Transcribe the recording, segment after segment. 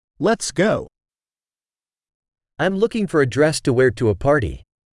Let's go. I'm looking for a dress to wear to a party.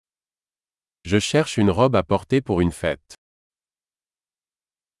 Je cherche une robe à porter pour une fête.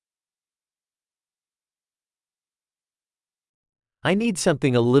 I need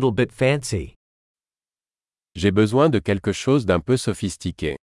something a little bit fancy. J'ai besoin de quelque chose d'un peu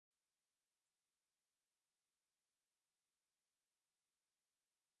sophistiqué.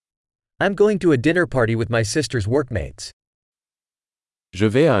 I'm going to a dinner party with my sister's workmates. Je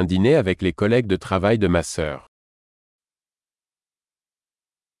vais à un dîner avec les collègues de travail de ma sœur.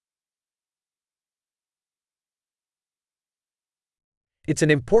 It's an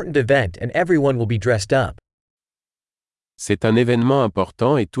important event and everyone will be dressed up. C'est un événement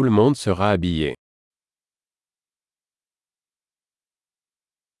important et tout le monde sera habillé.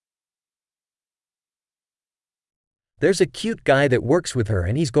 There's a cute guy that works with her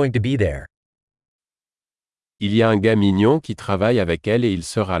and he's going to be there. Il y a un gars mignon qui travaille avec elle et il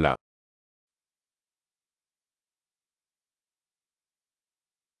sera là.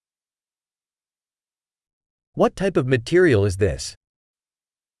 What type of material is this?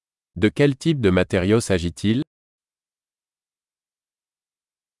 De quel type de matériau s'agit-il?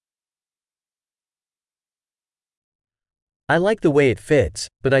 I like the way it fits,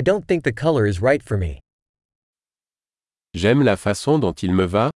 but I don't think the color is right for me. J'aime la façon dont il me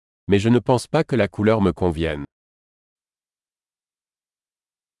va, mais je ne pense pas que la couleur me convienne.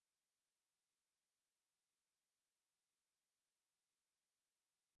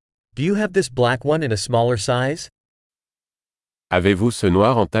 Do you have this black one in a smaller size? Avez-vous ce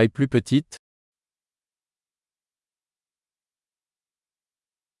noir en taille plus petite?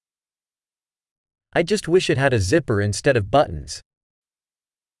 I just wish it had a zipper instead of buttons.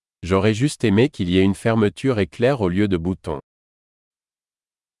 J'aurais juste aimé qu'il y ait une fermeture éclair au lieu de boutons.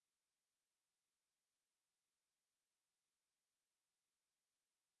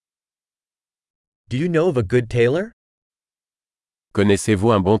 Do you know of a good tailor?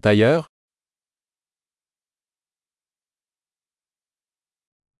 Connaissez-vous un bon tailleur?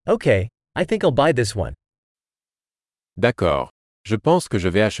 Okay, I think I'll buy this one. D'accord. Je pense que je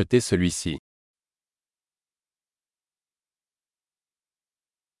vais acheter celui-ci.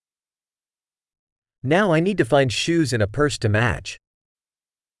 Now I need to find shoes and a purse to match.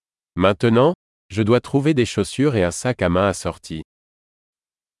 Maintenant, je dois trouver des chaussures et un sac à main assorti.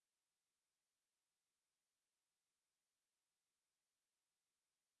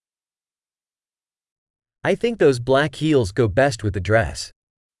 I think those black heels go best with the dress.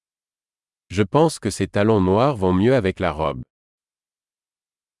 Je pense que ces talons noirs vont mieux avec la robe.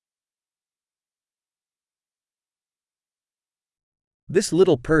 This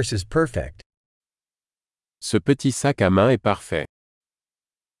little purse is perfect. Ce petit sac à main est parfait.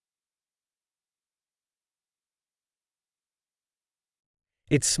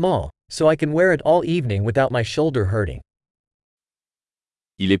 It's small, so I can wear it all evening without my shoulder hurting.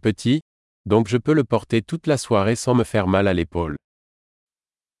 Il est petit, donc je peux le porter toute la soirée sans me faire mal à l'épaule.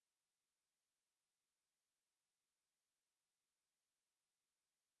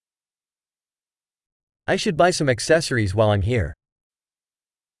 I should buy some accessories while I'm here.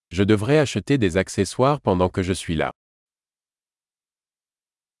 Je devrais acheter des accessoires pendant que je suis là.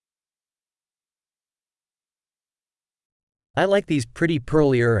 I like these pretty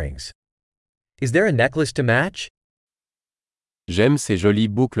pearl earrings. Is there a necklace to match? J'aime ces jolies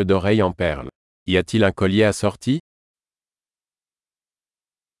boucles d'oreilles en perles. Y a-t-il un collier assorti?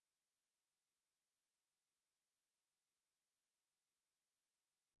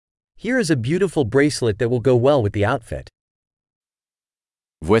 Here is a beautiful bracelet that will go well with the outfit.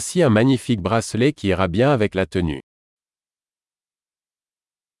 Voici un magnifique bracelet qui ira bien avec la tenue.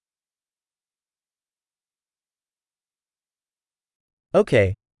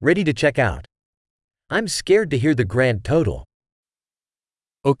 Okay, ready to check out. I'm scared to hear the grand total.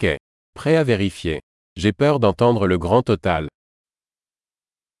 Ok. Prêt à vérifier. J'ai peur d'entendre le grand total.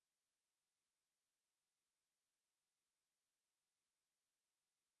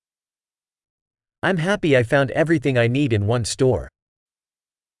 I'm happy I found everything I need in one store.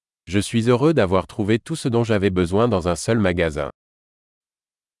 Je suis heureux d'avoir trouvé tout ce dont j'avais besoin dans un seul magasin.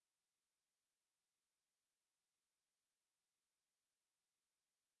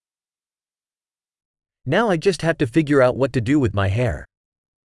 Now I just have to figure out what to do with my hair.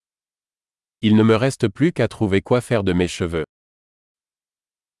 Il ne me reste plus qu'à trouver quoi faire de mes cheveux.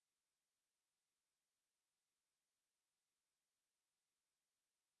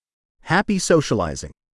 Happy socializing.